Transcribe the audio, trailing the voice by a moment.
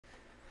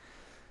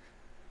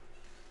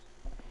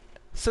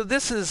So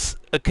this is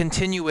a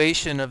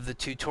continuation of the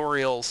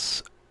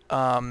tutorials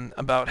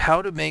about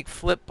how to make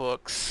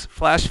flipbooks,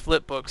 Flash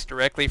flipbooks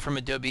directly from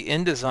Adobe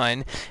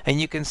InDesign, and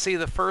you can see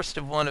the first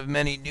of one of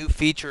many new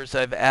features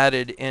I've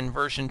added in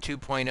version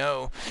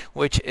 2.0,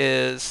 which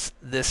is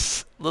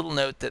this little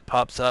note that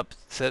pops up. It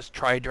says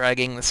try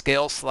dragging the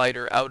scale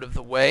slider out of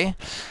the way.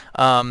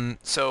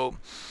 So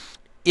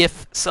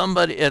if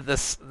somebody,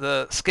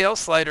 the scale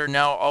slider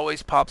now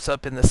always pops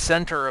up in the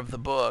center of the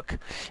book,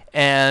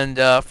 and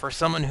for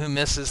someone who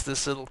misses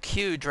this little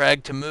cue,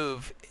 drag to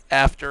move,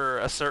 after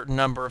a certain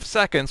number of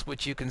seconds,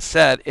 which you can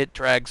set, it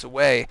drags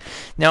away.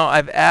 Now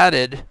I've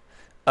added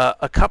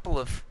a couple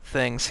of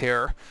things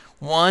here.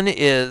 One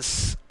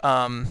is,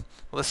 well,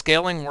 the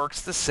scaling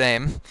works the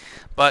same,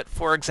 but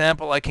for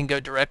example, I can go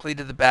directly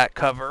to the back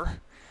cover.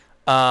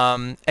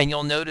 And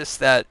you'll notice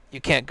that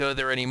you can't go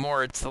there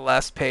anymore. It's the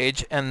last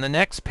page, and the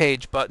next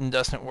page button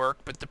doesn't work,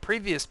 but the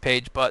previous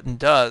page button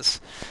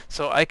does.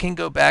 So I can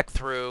go back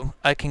through.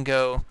 I can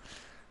go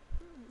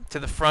to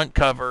the front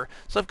cover.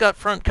 So I've got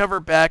front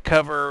cover, back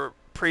cover,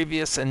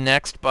 previous and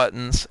next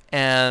buttons,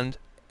 and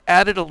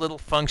added a little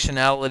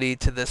functionality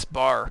to this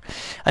bar.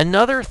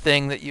 Another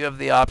thing that you have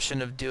the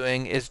option of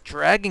doing is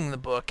dragging the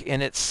book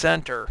in its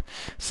center.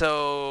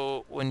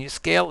 So when you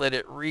scale it,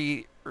 it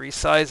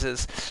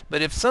resizes.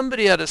 But if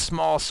somebody had a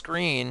small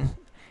screen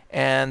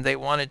and they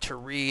wanted to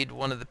read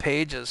one of the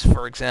pages,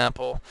 for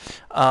example,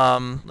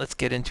 let's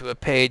get into a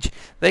page,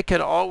 they could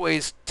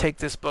always take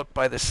this book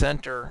by the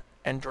center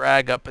and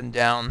drag up and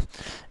down,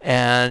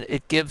 and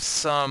it gives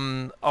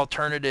some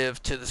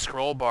alternative to the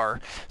scroll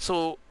bar.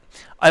 So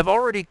I've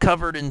already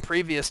covered in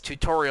previous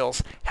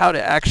tutorials how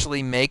to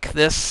actually make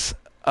this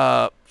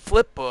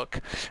flip book,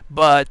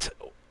 but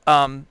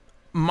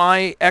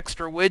my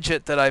extra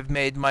widget that I've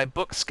made, my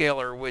book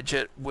scaler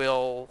widget,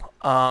 will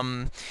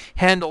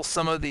handle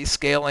some of these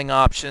scaling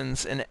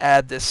options and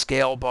add this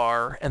scale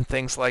bar and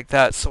things like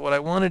that. So what I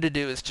wanted to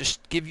do is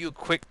just give you a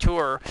quick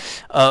tour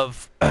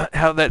of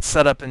how that's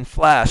set up in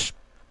Flash.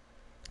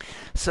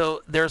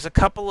 So there's a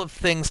couple of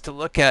things to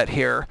look at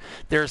here.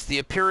 There's the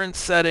appearance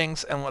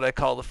settings and what I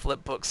call the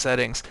flipbook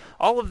settings.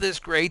 All of this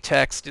gray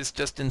text is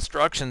just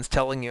instructions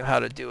telling you how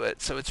to do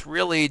it. So it's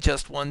really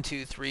just 1,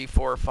 2, 3,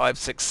 4, 5,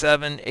 6,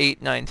 7,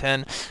 8, 9,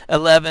 10,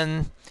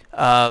 11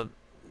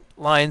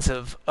 lines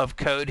of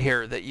code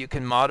here that you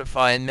can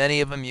modify, and many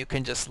of them you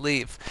can just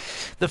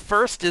leave. The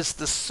first is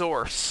the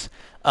source.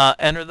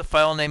 Enter the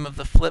file name of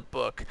the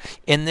flipbook.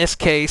 In this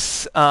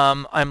case,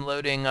 I'm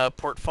loading a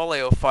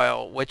portfolio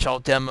file, which I'll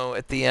demo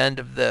at the end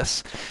of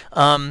this.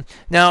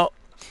 Now,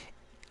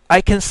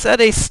 I can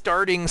set a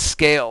starting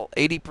scale,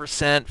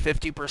 80%,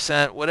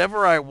 50%,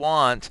 whatever I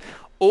want.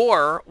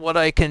 Or what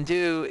I can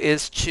do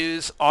is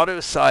choose auto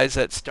size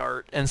at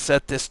start and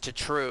set this to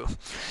true.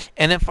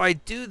 And if I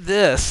do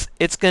this,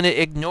 it's going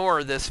to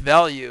ignore this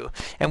value.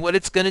 And what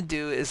it's going to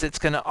do is it's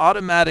going to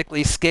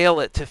automatically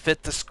scale it to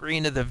fit the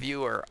screen of the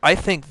viewer. I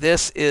think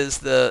this is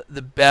the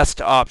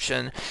best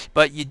option,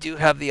 but you do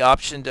have the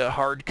option to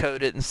hard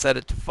code it and set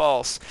it to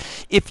false.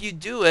 If you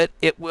do it,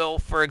 it will,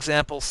 for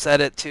example, set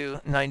it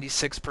to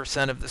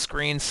 96% of the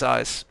screen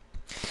size.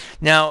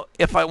 Now,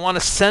 if I want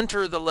to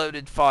center the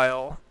loaded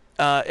file,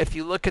 if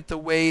you look at the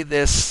way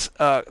this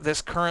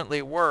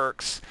currently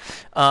works,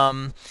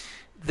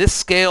 this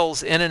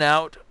scales in and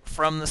out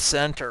from the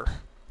center.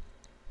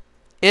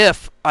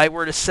 If I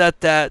were to set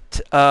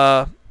that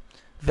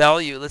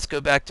value, let's go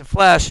back to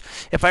Flash,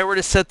 if I were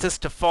to set this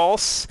to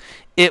false,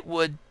 it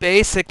would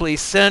basically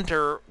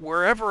center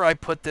wherever I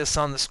put this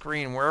on the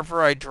screen.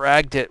 Wherever I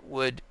dragged it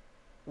would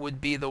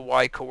be the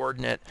Y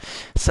coordinate.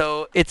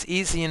 So it's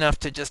easy enough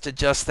to just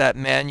adjust that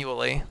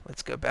manually.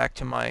 Let's go back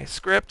to my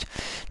script.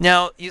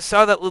 Now you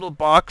saw that little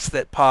box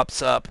that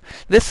pops up.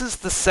 This is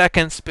the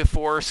seconds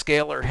before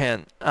scaler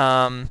hint.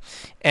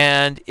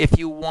 And if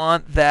you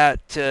want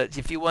that,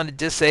 if you want to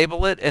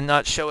disable it and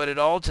not show it at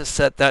all, just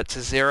set that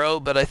to 0.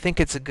 But I think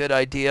it's a good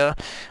idea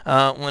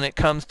when it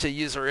comes to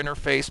user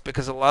interface,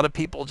 because a lot of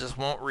people just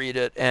won't read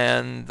it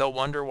and they'll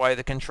wonder why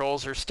the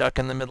controls are stuck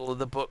in the middle of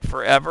the book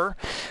forever.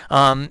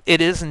 It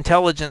is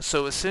intelligent,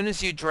 so as soon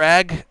as you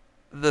drag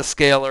the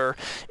scaler,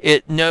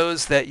 it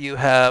knows that you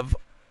have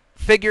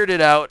figured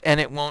it out and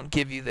it won't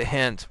give you the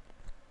hint.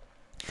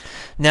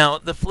 Now,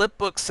 the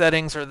flipbook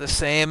settings are the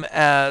same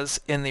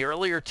as in the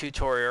earlier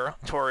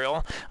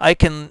tutorial. I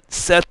can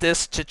set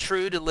this to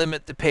true to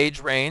limit the page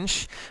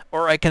range,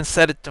 or I can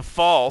set it to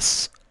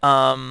false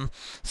so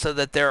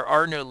that there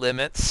are no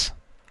limits.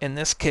 In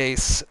this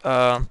case,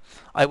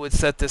 I would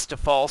set this to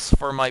false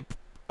for my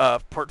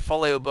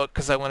portfolio book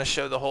because I want to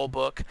show the whole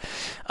book.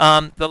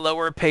 The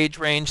lower page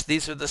range,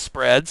 these are the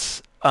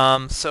spreads.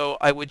 So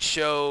I would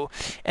show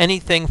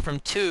anything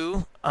from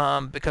 2,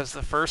 because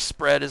the first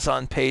spread is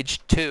on page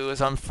 2,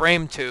 is on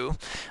frame 2,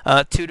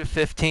 2 to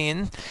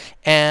 15,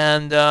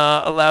 and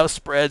allow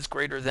spreads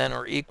greater than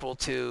or equal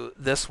to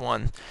this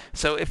one.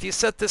 So if you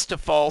set this to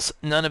false,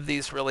 none of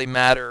these really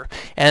matter.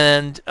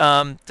 And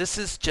this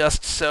is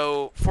just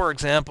so, for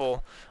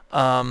example,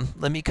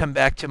 let me come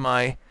back to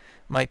my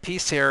my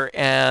piece here,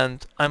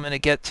 and I'm going to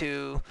get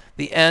to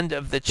the end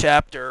of the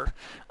chapter.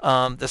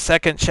 The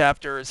second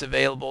chapter is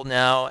available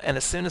now, and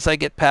as soon as I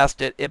get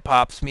past it, it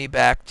pops me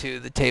back to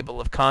the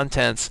table of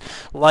contents.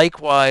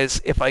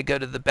 Likewise, if I go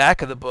to the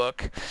back of the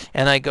book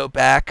and I go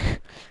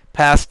back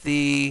past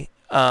the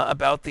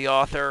about the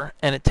author,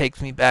 and it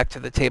takes me back to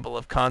the table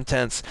of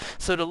contents.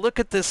 So to look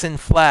at this in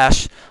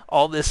Flash,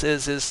 all this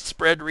is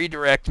spread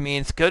redirect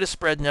means go to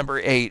spread number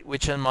 8,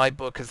 which in my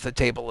book is the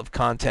table of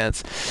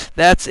contents.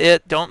 That's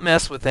it. Don't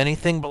mess with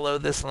anything below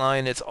this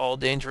line. It's all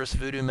dangerous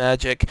voodoo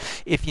magic.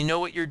 If you know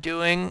what you're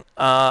doing,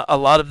 a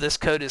lot of this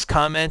code is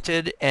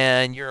commented,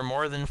 and you're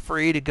more than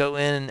free to go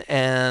in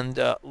and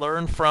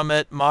learn from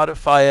it,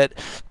 modify it.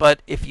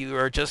 But if you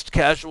are just a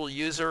casual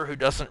user who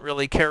doesn't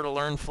really care to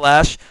learn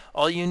Flash,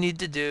 all you need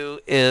to do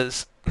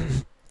is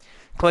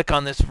click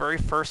on this very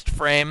first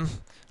frame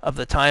of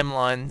the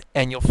timeline,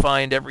 and you'll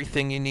find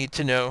everything you need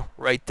to know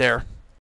right there.